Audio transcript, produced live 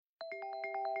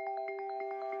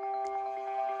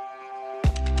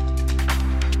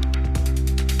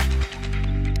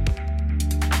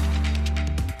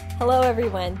Hello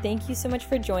everyone, thank you so much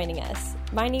for joining us.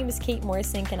 My name is Kate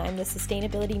Morsink and I'm the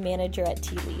Sustainability Manager at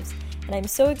Tea Leaves. And I'm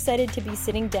so excited to be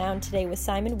sitting down today with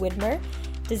Simon Widmer,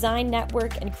 Design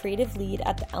Network and Creative Lead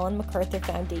at the Ellen MacArthur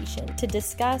Foundation, to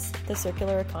discuss the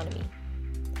circular economy.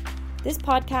 This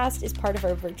podcast is part of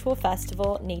our virtual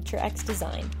festival, Nature X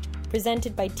Design,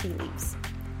 presented by Tea Leaves.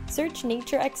 Search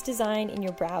Nature X Design in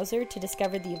your browser to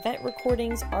discover the event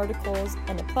recordings, articles,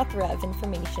 and a plethora of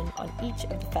information on each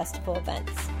of the festival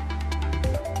events.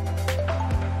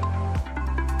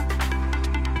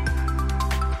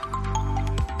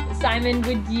 Simon,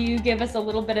 would you give us a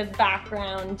little bit of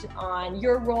background on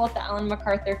your role at the Ellen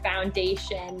MacArthur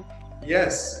Foundation?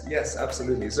 Yes,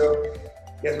 absolutely. So,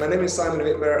 my name is Simon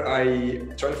Widmer.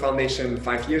 I joined the foundation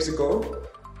 5 years ago,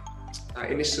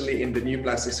 initially in the New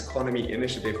Plastics Economy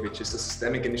Initiative, which is a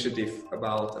systemic initiative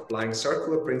about applying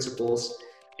circular principles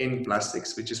in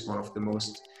plastics, which is one of the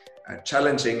most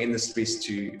challenging industries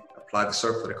to apply the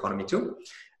circular economy to.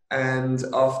 And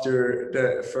after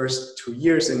the first 2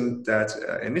 years in that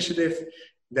initiative,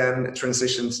 then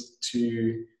transitioned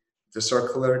to the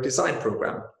Circular Design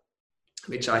Program,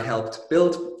 which I helped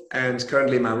build. And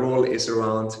currently my role is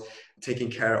around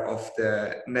taking care of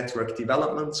the network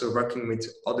development, so working with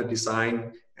other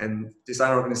design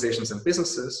organizations and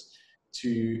businesses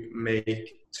to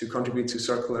contribute to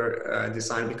circular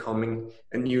design becoming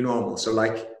a new normal. So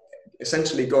like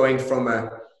essentially going from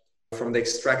the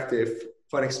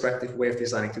extractive way of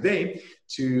designing today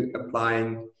to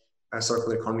applying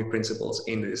circular economy principles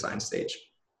in the design stage.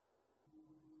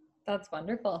 That's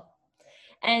wonderful.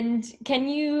 And can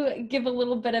you give a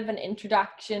little bit of an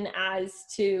introduction as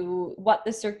to what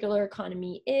the circular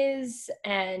economy is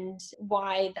and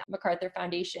why the MacArthur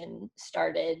Foundation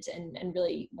started and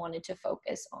really wanted to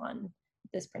focus on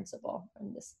this principle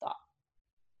and this thought?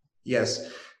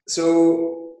 Yes.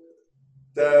 So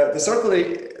the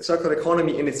circular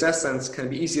economy in its essence can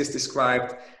be easiest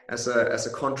described as a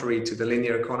contrary to the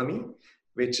linear economy,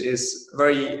 which is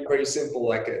very, very simple,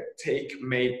 like a take,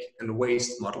 make, and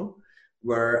waste model,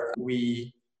 where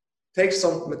we take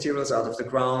some materials out of the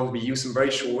ground, we use them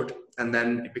very short, and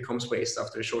then it becomes waste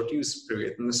after a short use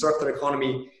period. And the circular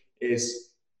economy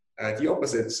is the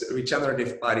opposite, it's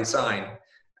regenerative by design.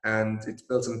 And it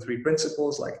builds on 3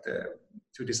 principles, like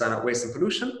to design out waste and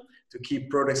pollution, to keep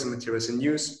products and materials in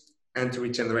use, and to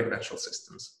regenerate natural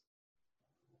systems.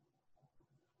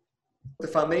 The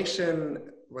foundation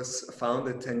was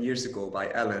founded 10 years ago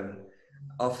by Ellen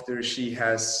after she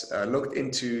has looked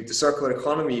into the circular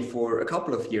economy for a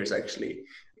couple of years actually.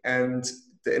 And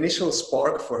the initial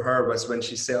spark for her was when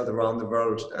she sailed around the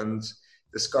world and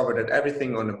discovered that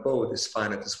everything on a boat is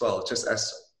finite as well, just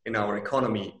as in our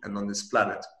economy and on this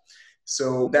planet.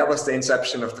 So that was the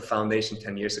inception of the foundation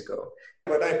 10 years ago.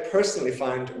 What I personally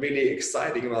find really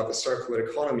exciting about the circular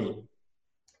economy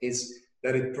is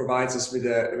that it provides us with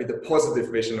a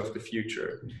positive vision of the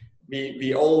future.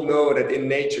 We all know that in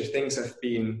nature things have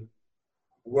been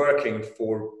working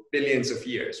for billions of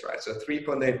years, right? So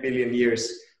 3.8 billion years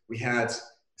we had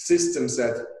systems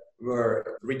that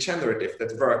were regenerative,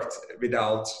 that worked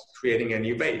without creating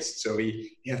any waste. So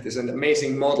we have this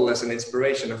amazing model as an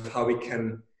inspiration of how we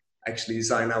can actually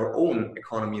design our own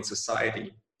economy and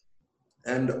society.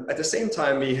 And at the same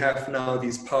time, we have now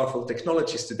these powerful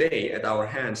technologies today at our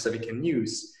hands that we can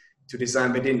use to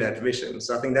design within that vision.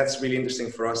 So I think that's really interesting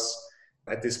for us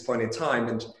at this point in time.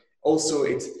 And also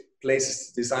it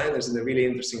places designers in a really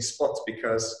interesting spot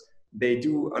because they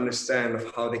do understand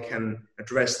of how they can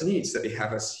address needs that we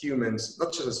have as humans,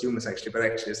 not just as humans actually, but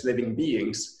actually as living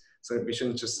beings. So we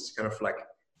shouldn't just kind of like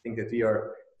think that we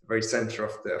are the very center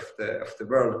of the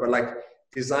world, but like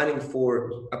designing for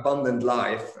abundant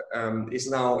life is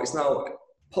now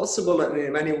possible and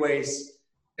in many ways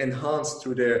enhanced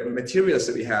through the materials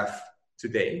that we have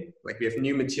today. Like we have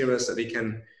new materials that we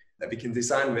can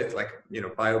design with, like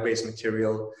bio-based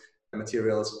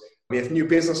materials. We have new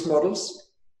business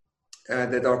models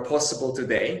that are possible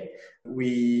today.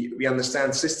 We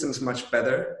understand systems much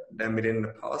better than we did in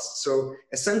the past. So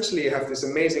essentially you have this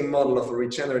amazing model of a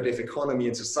regenerative economy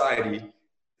and society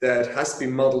that has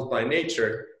been modeled by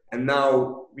nature. And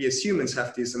now we as humans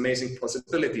have these amazing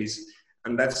possibilities.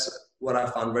 And that's what I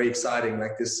found very exciting,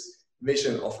 like this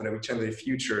vision of a regenerative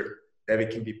future that we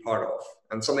can be part of.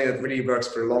 And something that really works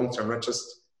for the long term, not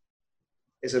just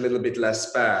is a little bit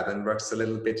less bad and works a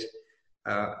little bit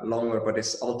longer, but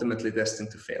is ultimately destined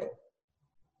to fail.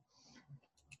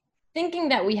 Thinking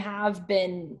that we have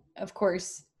been, of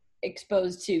course,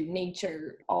 exposed to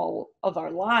nature all of our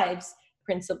lives,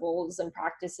 principles and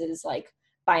practices like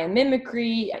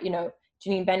biomimicry,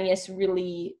 Janine Benyus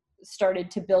really started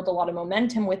to build a lot of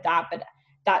momentum with that. But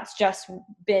that's just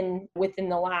been within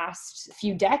the last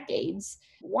few decades.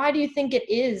 Why do you think it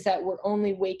is that we're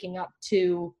only waking up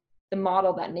to the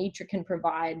model that nature can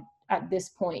provide at this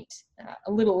point,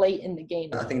 a little late in the game?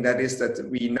 I think that is that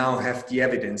we now have the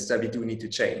evidence that we do need to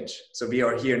change. So we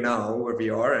are here now where we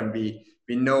are, and we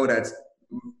know that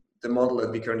the model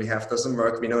that we currently have doesn't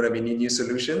work. We know that we need new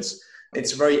solutions.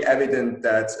 It's very evident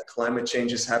that climate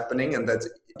change is happening, and that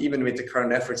even with the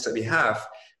current efforts that we have,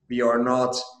 we are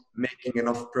not making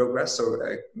enough progress. So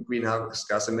greenhouse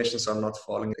gas emissions are not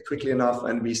falling quickly enough.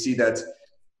 And we see that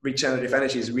regenerative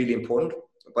energy is really important,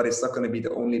 but it's not going to be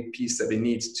the only piece that we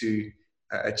need to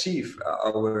achieve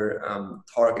our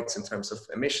targets in terms of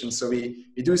emissions. So we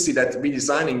do see that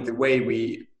redesigning the way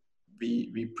we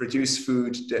produce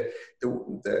food,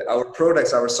 our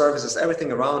products, our services,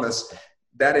 everything around us,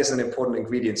 that is an important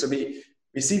ingredient. So we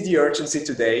see the urgency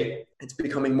today. It's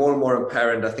becoming more and more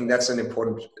apparent. I think that's an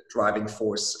important driving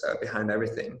force behind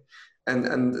everything.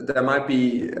 And there might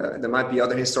be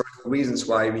other historical reasons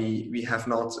why we have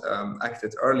not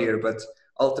acted earlier, but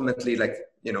ultimately,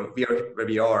 we are where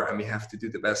we are, and we have to do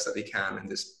the best that we can in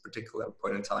this particular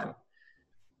point in time.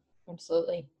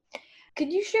 Absolutely.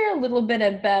 Could you share a little bit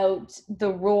about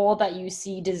the role that you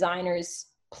see designers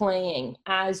playing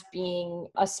as being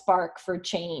a spark for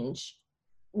change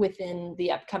within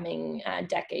the upcoming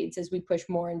decades as we push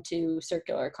more into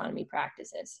circular economy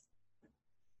practices?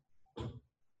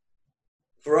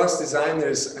 For us,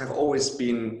 designers have always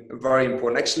been very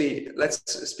important. Actually,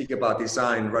 let's speak about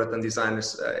design rather than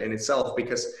designers in itself,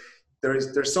 because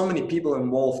there's so many people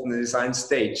involved in the design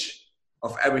stage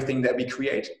of everything that we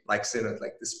create, like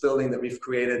this building that we've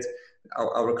created,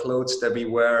 our clothes that we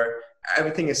wear,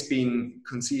 everything is being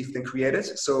conceived and created.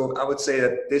 So I would say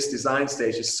that this design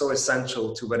stage is so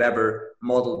essential to whatever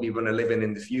model we want to live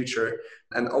in the future.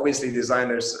 And obviously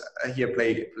designers here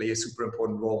play a super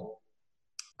important role.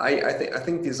 I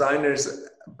think designers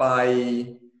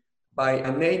by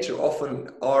nature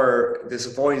often are this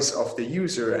voice of the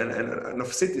user and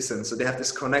of citizens. So they have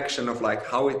this connection of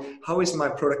how is my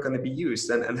product going to be used,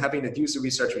 and having that user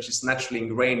research, which is naturally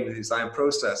ingrained in the design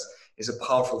process, is a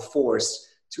powerful force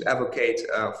to advocate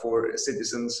for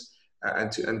citizens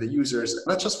and the users,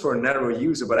 not just for a narrow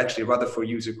user, but actually rather for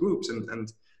user groups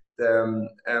and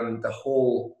the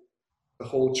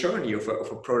whole journey of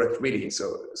a product, really.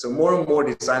 So more and more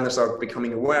designers are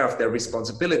becoming aware of their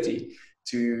responsibility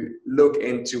to look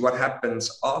into what happens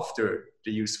after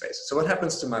the use phase. So what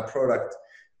happens to my product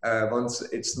once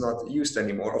it's not used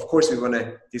anymore? Of course, we want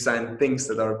to design things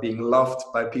that are being loved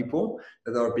by people,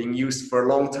 that are being used for a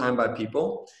long time by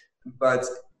people. But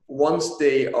once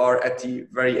they are at the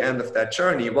very end of that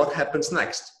journey, what happens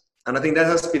next? And I think that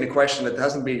has been a question that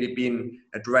hasn't really been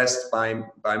addressed by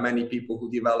many people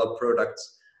who develop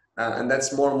products. And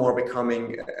that's more and more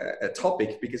becoming a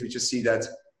topic, because we just see that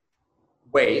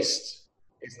waste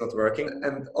is not working.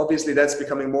 And obviously that's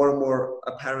becoming more and more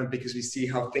apparent because we see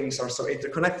how things are so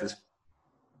interconnected.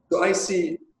 So I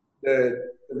see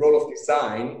the role of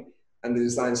design and the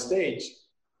design stage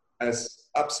as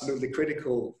absolutely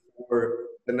critical for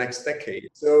the next decade.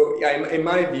 So yeah, in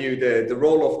my view, the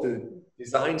role of the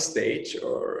design stage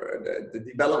or the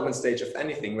development stage of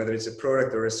anything, whether it's a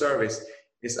product or a service,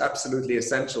 is absolutely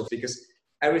essential, because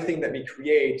everything that we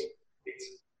create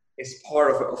is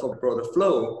part of a broader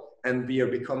flow, and we are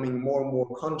becoming more and more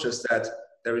conscious that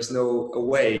there is no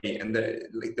way, and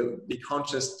we can't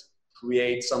just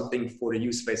create something for the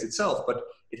use phase itself, but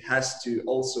it has to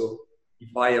also be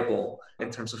viable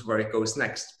in terms of where it goes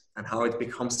next and how it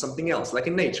becomes something else, like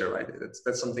in nature, right?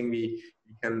 That's something we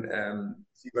can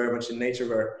see very much in nature,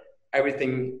 where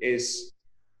everything is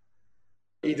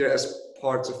either as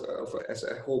parts of as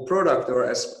a whole product or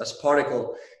as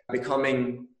particle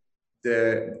becoming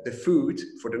the food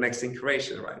for the next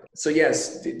iteration, right? So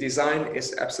yes, the design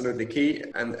is absolutely key,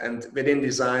 and within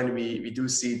design we do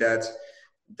see that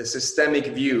the systemic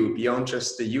view beyond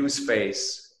just the use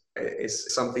phase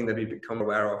is something that we become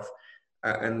aware of.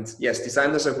 And yes,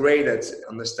 designers are great at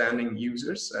understanding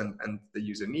users and the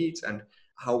user needs and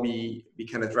how we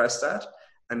can address that.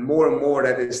 And more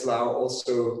that is now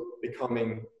also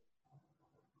becoming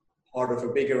part of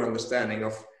a bigger understanding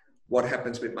of what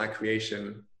happens with my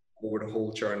creation over the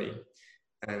whole journey.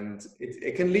 And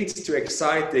it can lead to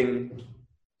exciting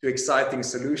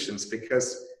solutions,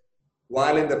 because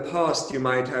while in the past you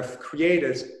might have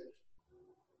created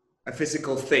a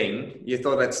physical thing, you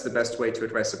thought that's the best way to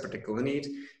address a particular need,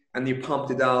 and you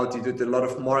pumped it out, you did a lot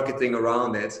of marketing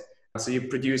around it. So you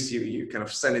produce, you kind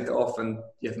of send it off, and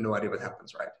you have no idea what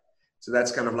happens, right? So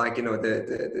that's kind of like,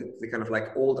 the kind of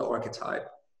like old archetype.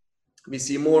 We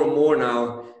see more and more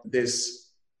now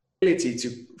this ability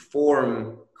to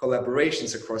form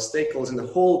collaborations across stakeholders in the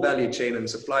whole value chain and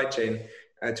supply chain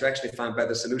to actually find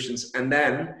better solutions, and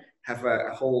then have a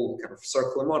whole kind of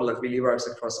circular model that really works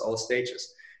across all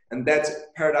stages. And that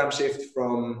paradigm shift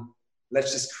from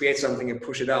let's just create something and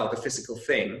push it out, a physical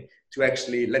thing, to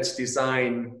actually let's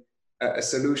design a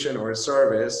solution or a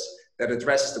service that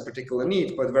addresses the particular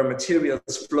need, but where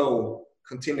materials flow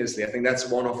continuously. I think that's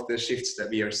one of the shifts that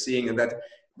we are seeing, and that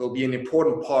will be an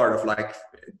important part of like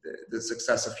the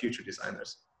success of future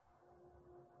designers.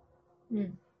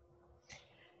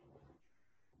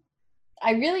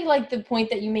 I really like the point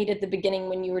that you made at the beginning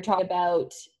when you were talking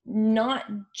about not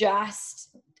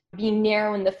just being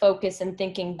narrow in the focus and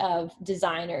thinking of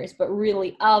designers, but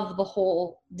really of the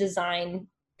whole design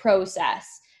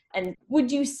process. And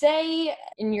would you say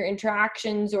in your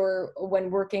interactions or when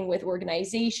working with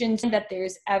organizations that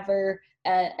there's ever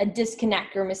a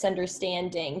disconnect or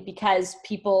misunderstanding because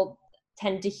people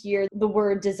tend to hear the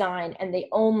word design and they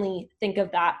only think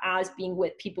of that as being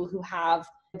with people who have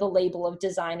the label of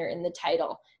designer in the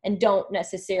title and don't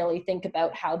necessarily think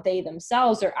about how they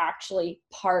themselves are actually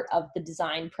part of the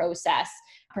design process,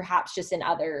 perhaps just in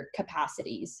other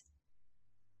capacities?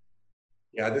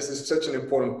 Yeah, this is such an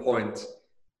important point.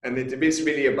 And it is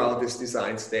really about this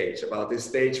design stage, about this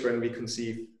stage when we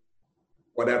conceive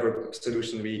whatever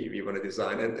solution we want to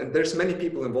design. And there's many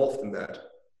people involved in that.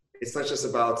 It's not just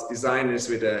about designers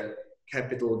with a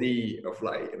capital D of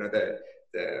like, you know, the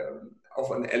of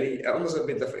an elite, almost a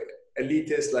bit of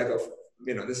elitist, like of,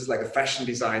 you know, this is like a fashion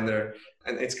designer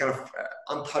and it's kind of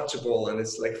untouchable and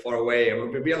it's like far away. And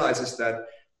what we realize is that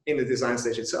in the design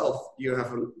stage itself, you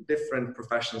have different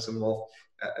professions involved.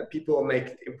 People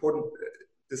make important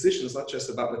decisions, not just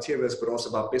about materials, but also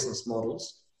about business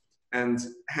models. And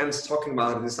hence talking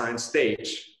about the design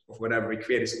stage of whatever we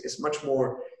create is much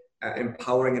more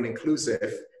empowering and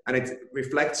inclusive. And it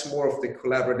reflects more of the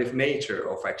collaborative nature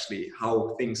of actually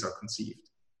how things are conceived.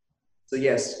 So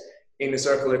yes, in the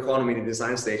circular economy, the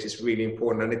design stage is really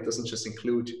important. And it doesn't just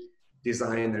include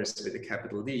designers with a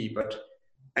capital D, but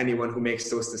anyone who makes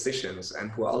those decisions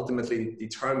and who ultimately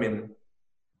determine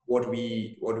what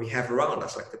we have around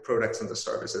us, like the products and the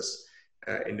services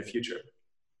in the future.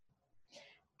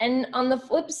 And on the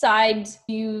flip side,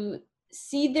 you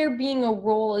see there being a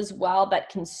role as well that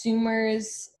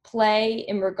consumers play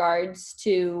in regards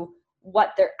to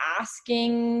what they're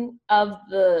asking of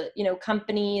the, you know,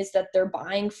 companies that they're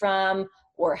buying from,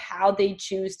 or how they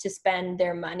choose to spend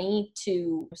their money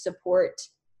to support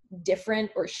different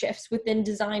or shifts within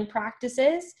design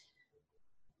practices?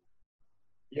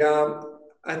 Yeah,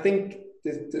 I think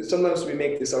sometimes we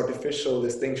make this artificial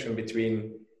distinction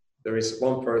between there is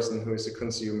one person who is a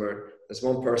consumer, there's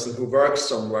one person who works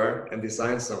somewhere and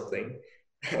designs something,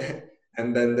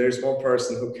 and then there's one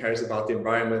person who cares about the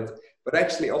environment. But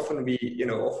actually, often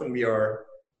we are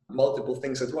multiple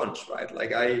things at once, right?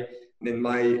 Like in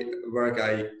my work,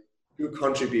 I do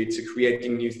contribute to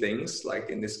creating new things, like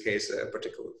in this case, a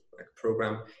particular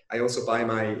program. I also buy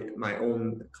my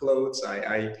own clothes.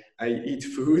 I eat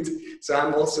food. So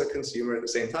I'm also a consumer at the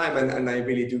same time. And I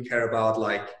really do care about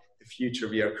like the future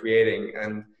we are creating.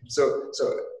 And so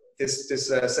this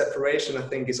separation, I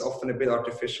think, is often a bit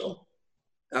artificial.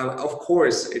 Of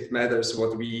course, it matters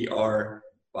what we are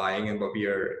buying and what we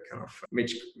are kind of,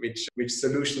 which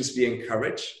solutions we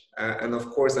encourage. And of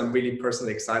course, I'm really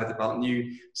personally excited about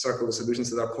new circular solutions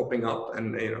that are popping up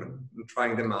and, you know,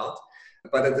 trying them out.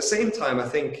 But at the same time, I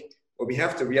think what we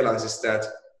have to realize is that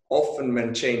often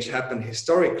when change happened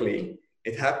historically,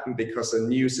 it happened because a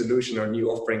new solution or new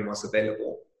offering was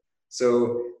available.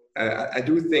 So I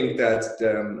do think that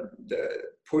the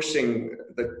pushing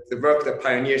the work that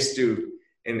pioneers do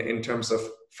in terms of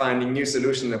finding new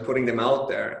solutions and putting them out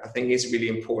there, I think is really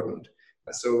important.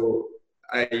 So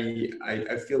I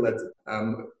feel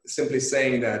that simply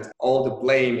saying that all the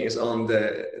blame is on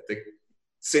the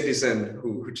citizen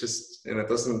who just, you know,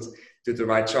 doesn't do the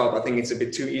right job, I think it's a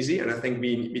bit too easy. And I think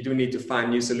we do need to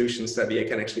find new solutions that we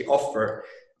can actually offer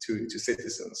to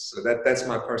citizens. So that's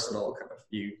my personal kind of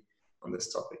view on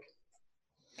this topic.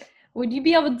 Would you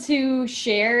be able to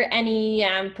share any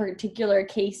particular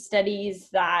case studies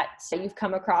that you've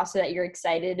come across that you're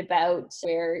excited about,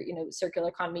 where, you know, circular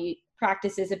economy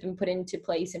practices have been put into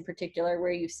place in particular,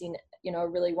 where you've seen, you know, a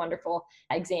really wonderful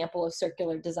example of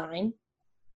circular design?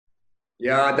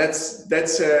 Yeah, that's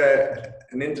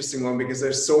an interesting one, because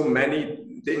there's so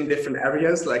many in different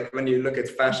areas. Like when you look at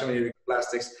fashion, when you look at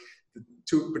plastics, the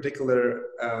two particular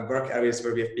work areas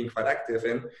where we have been quite active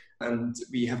in, and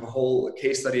we have a whole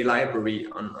case study library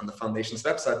on the foundation's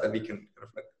website that we can kind of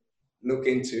like look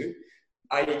into.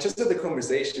 I just had a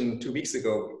conversation 2 weeks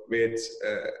ago with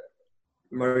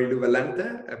Marilu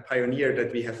Valente, a pioneer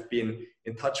that we have been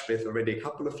in touch with already a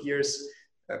couple of years,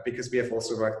 because we have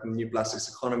also worked in the new plastics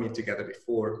economy together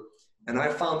before. And I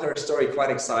found her story quite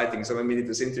exciting. So when we did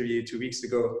this interview 2 weeks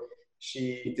ago,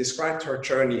 she described her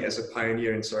journey as a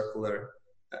pioneer in circular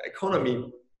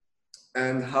economy,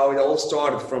 and how it all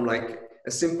started from like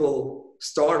a simple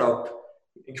startup,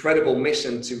 incredible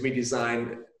mission to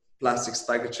redesign plastics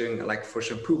packaging, like for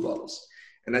shampoo bottles.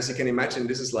 And as you can imagine,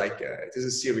 this is like this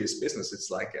is serious business. It's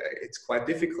like it's quite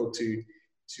difficult to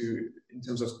in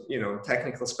terms of, you know,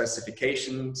 technical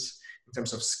specifications, in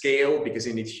terms of scale, because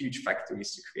you need huge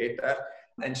factories to create that.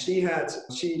 And she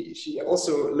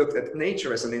also looked at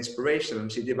nature as an inspiration,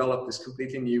 and she developed this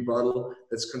completely new bottle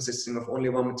that's consisting of only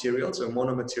one material, so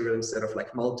mono material instead of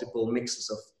like multiple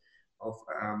mixes of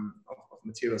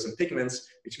materials and pigments,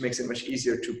 which makes it much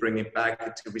easier to bring it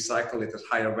back, to recycle it at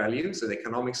higher value, so the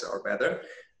economics are better,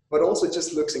 but also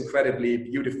just looks incredibly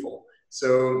beautiful.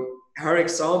 So her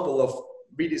example of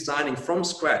redesigning from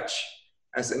scratch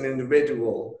as an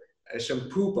individual a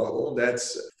shampoo bottle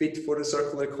that's fit for the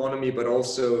circular economy, but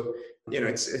also, you know,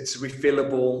 it's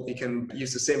refillable. You can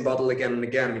use the same bottle again and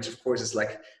again, which of course is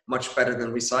like much better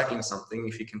than recycling something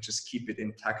if you can just keep it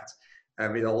intact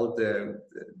with all the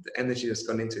energy that's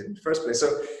gone into it in the first place.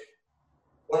 So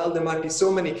while there might be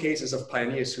so many cases of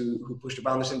pioneers who push the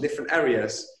boundaries in different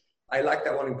areas, I like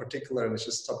that one in particular, and it's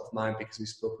just top of mind because we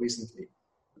spoke recently.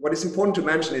 What is important to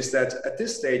mention is that at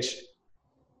this stage,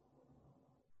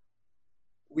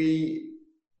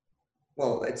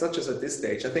 it's not just at this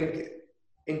stage. I think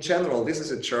in general, this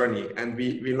is a journey, and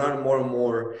we learn more and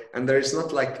more, and there is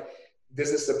not like,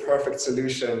 this is the perfect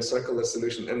solution, circular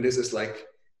solution, and this is like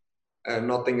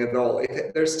nothing at all.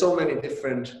 There's so many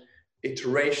different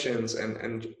iterations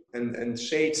and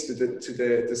shades to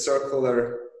the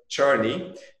circular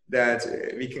journey that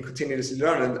we can continuously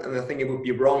learn. And I think it would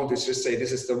be wrong to just say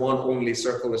this is the one only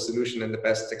circular solution and the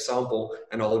best example,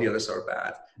 and all the others are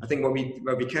bad. I think what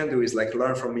we can do is like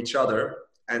learn from each other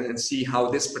and see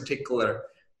how this particular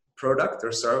product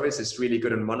or service is really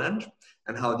good on one end,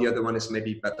 and how the other one is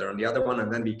maybe better on the other one,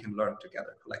 and then we can learn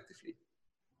together collectively.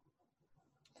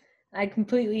 I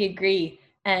completely agree.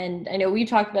 And I know we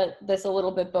talked about this a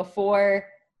little bit before,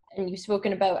 and you've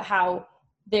spoken about how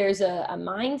there's a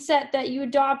mindset that you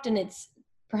adopt, and it's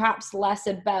perhaps less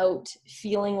about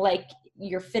feeling like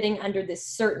you're fitting under this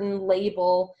certain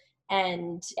label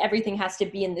and everything has to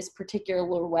be in this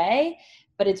particular way,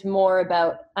 but it's more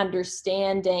about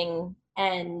understanding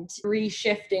and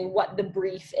reshifting what the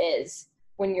brief is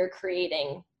when you're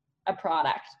creating a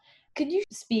product. Could you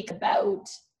speak about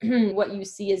what you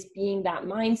see as being that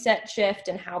mindset shift,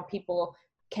 and how people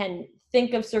can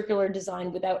think of circular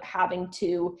design without having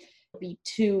to be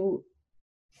too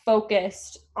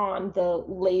focused on the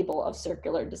label of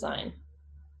circular design?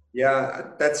 Yeah,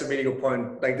 that's a really good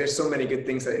point. Like, there's so many good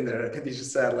things in there that you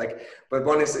just said. Like, but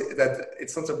one is that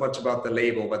it's not so much about the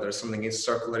label, whether something is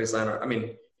circular design or, I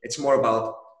mean, it's more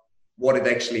about what it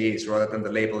actually is rather than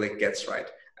the label it gets, right?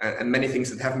 And many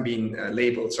things that haven't been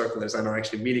labeled circular design are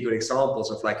actually really good examples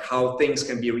of like how things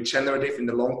can be regenerative in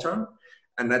the long term,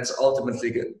 and that's ultimately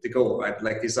the goal, right?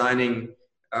 Like designing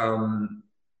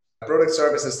product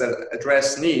services that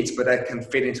address needs, but that can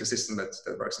fit into a system that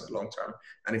works in the long term.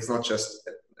 And it's not just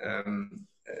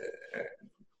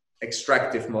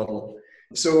extractive model.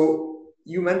 So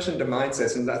you mentioned the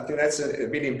mindsets, and I think that's a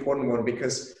really important one,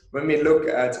 because when we look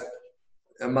at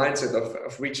a mindset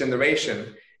of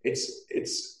regeneration,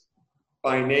 it's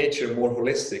by nature more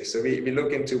holistic. So we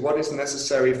look into what is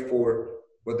necessary for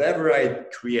whatever I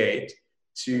create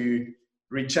to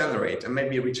regenerate. And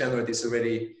maybe regenerate is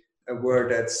already a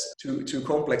word that's too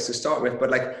complex to start with, but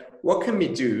like, what can we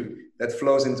do that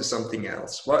flows into something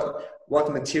else?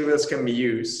 What materials can we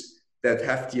use that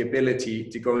have the ability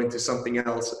to go into something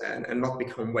else and not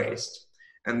become waste?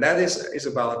 And that is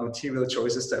about material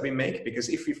choices that we make, because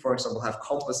if we, for example, have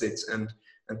composites and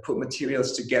put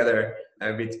materials together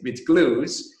with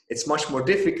glues, it's much more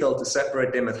difficult to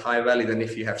separate them at high value than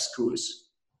if you have screws,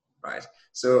 right?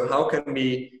 So how can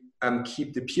we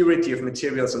keep the purity of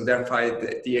materials and therefore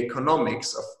the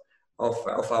economics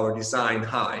of our design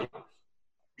high?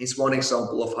 Is one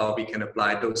example of how we can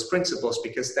apply those principles,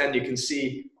 because then you can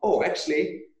see, oh,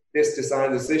 actually, this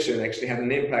design decision actually had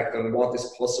an impact on what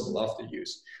is possible after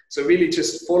use. So really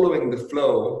just following the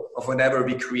flow of whatever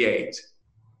we create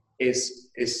is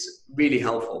really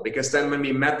helpful, because then when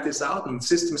we map this out, and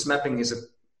systems mapping is a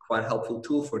quite helpful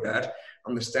tool for that,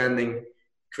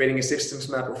 creating a systems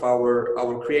map of our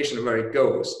creation, where it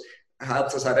goes,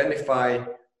 helps us identify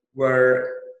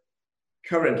where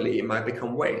currently it might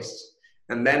become waste.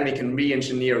 And then we can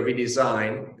re-engineer,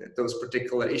 redesign those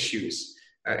particular issues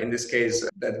In this case,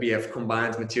 that we have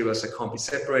combined materials that can't be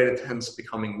separated, hence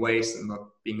becoming waste and not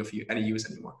being of any use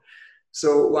anymore.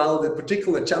 So while the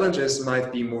particular challenges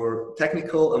might be more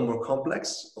technical and more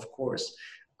complex, of course,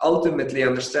 ultimately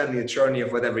understanding the journey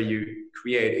of whatever you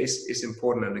create is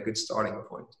important and a good starting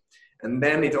point. And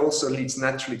then it also leads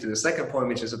naturally to the second point,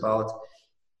 which is about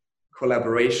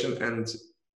collaboration and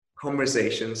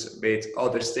conversations with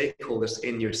other stakeholders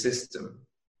in your system.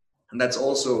 And that's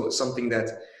also something that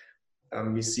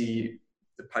we see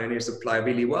the pioneers apply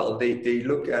really well. They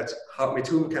look at with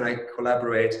whom can I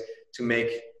collaborate to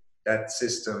make that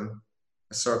system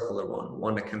a circular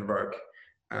one that can work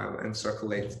and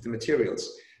circulate the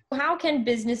materials. How can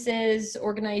businesses,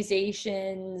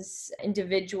 organizations,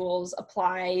 individuals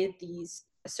apply these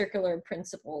circular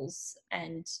principles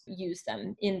and use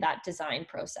them in that design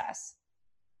process?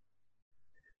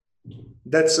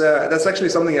 That's actually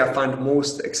something I find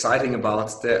most exciting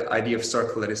about the idea of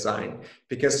circular design,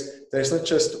 because there's not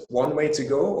just one way to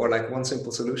go or like one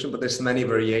simple solution, but there's many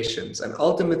variations. And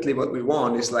ultimately what we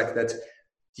want is like that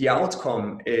the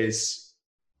outcome is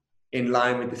in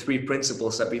line with the three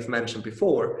principles that we've mentioned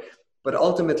before, but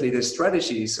ultimately the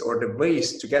strategies or the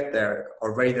ways to get there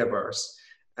are very diverse.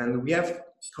 And we have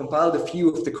compiled a few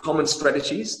of the common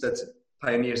strategies that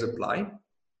pioneers apply,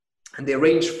 and they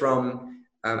range from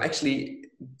actually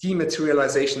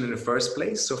dematerialization in the first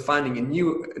place, so finding a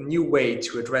new way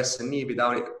to address a need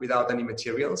without any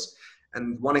materials.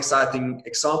 And one exciting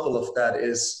example of that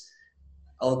is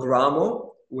Algramo,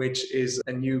 which is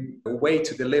a new way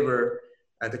to deliver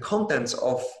the contents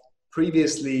of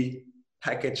previously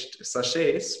packaged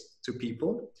sachets to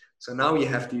people. So now you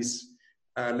have these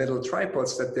little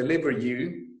tripods that deliver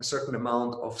you a certain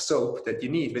amount of soap that you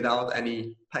need without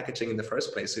any packaging in the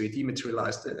first place. So you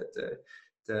dematerialize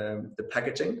the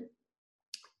packaging,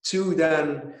 to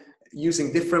then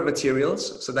using different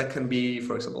materials. So that can be,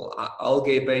 for example,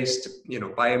 algae-based,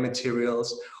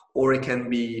 biomaterials, or it can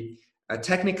be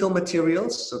technical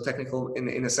materials. So technical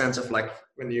in a sense of like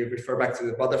when you refer back to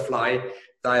the butterfly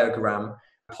diagram,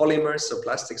 polymers, so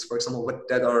plastics, for example,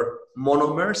 that are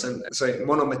monomers and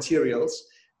monomaterials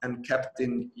and kept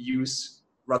in use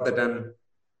rather than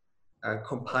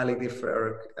compiling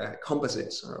different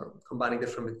composites or combining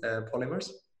different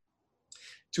polymers,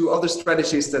 to other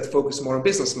strategies that focus more on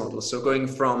business models. So going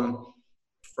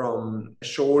from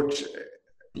short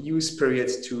use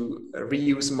periods to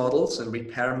reuse models and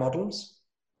repair models.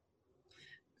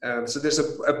 So there's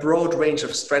a broad range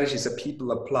of strategies that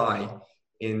people apply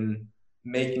in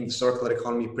making the circular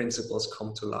economy principles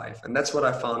come to life. And that's what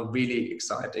I found really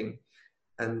exciting.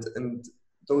 And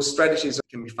those strategies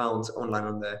can be found online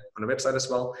on the website as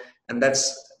well. And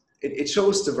it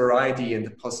shows the variety and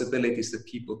the possibilities that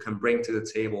people can bring to the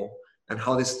table, and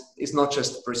how this is not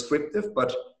just prescriptive,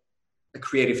 but a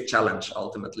creative challenge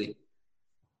ultimately.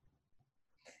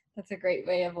 That's a great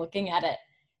way of looking at it.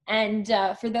 And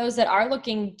for those that are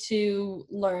looking to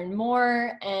learn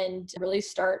more and really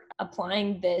start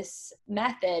applying this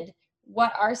method,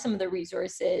 what are some of the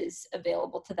resources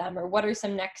available to them, or what are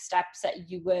some next steps that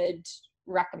you would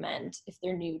recommend if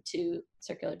they're new to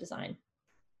circular design?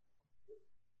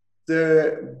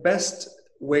 The best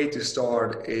way to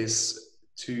start is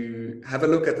to have a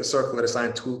look at the Circular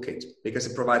Design Toolkit, because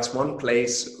it provides one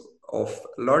place of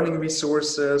learning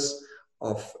resources,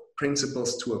 of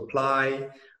principles to apply,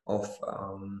 of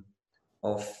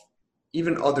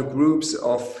even other groups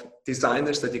of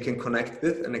designers that you can connect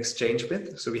with and exchange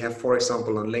with. So we have, for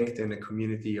example, on LinkedIn, a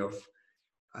community of,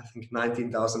 I think,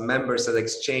 19,000 members that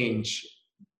exchange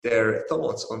their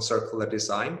thoughts on circular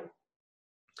design.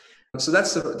 So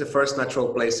that's the first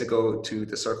natural place to go, to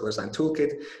the Circular Design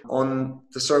Toolkit. On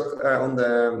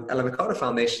the Ellen MacArthur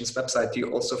Foundation's website,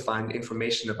 you also find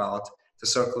information about the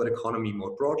circular economy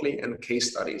more broadly and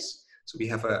case studies. So we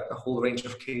have a whole range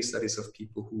of case studies of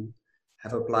people who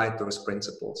have applied those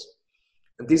principles.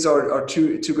 And these are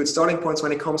two good starting points.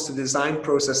 When it comes to the design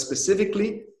process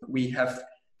specifically, we have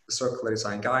the Circular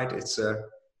Design Guide. It's a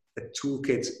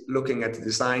toolkit looking at the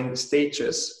design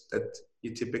stages that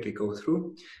you typically go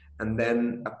through, and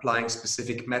then applying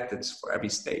specific methods for every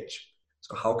stage.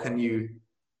 So how can you,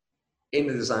 in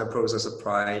the design process,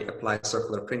 apply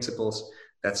circular principles?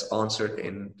 That's answered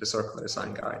in the Circular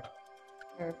Design Guide.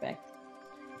 Perfect.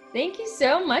 Thank you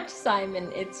so much,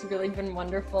 Simon. It's really been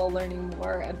wonderful learning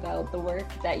more about the work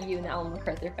that you and the Ellen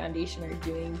MacArthur Foundation are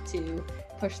doing to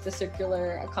push the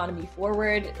circular economy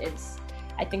forward. It's,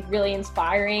 I think, really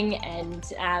inspiring,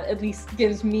 and at least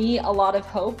gives me a lot of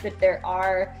hope that there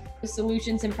are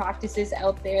solutions and practices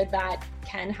out there that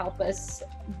can help us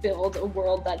build a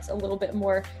world that's a little bit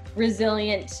more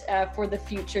resilient for the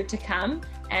future to come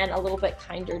and a little bit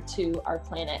kinder to our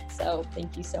planet. So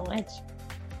thank you so much.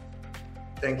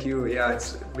 Thank you. Yeah,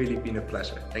 it's really been a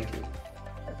pleasure. Thank you.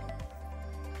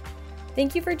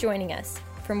 Thank you for joining us.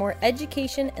 For more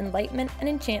education, enlightenment, and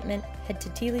enchantment, head to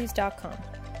tealeaves.com.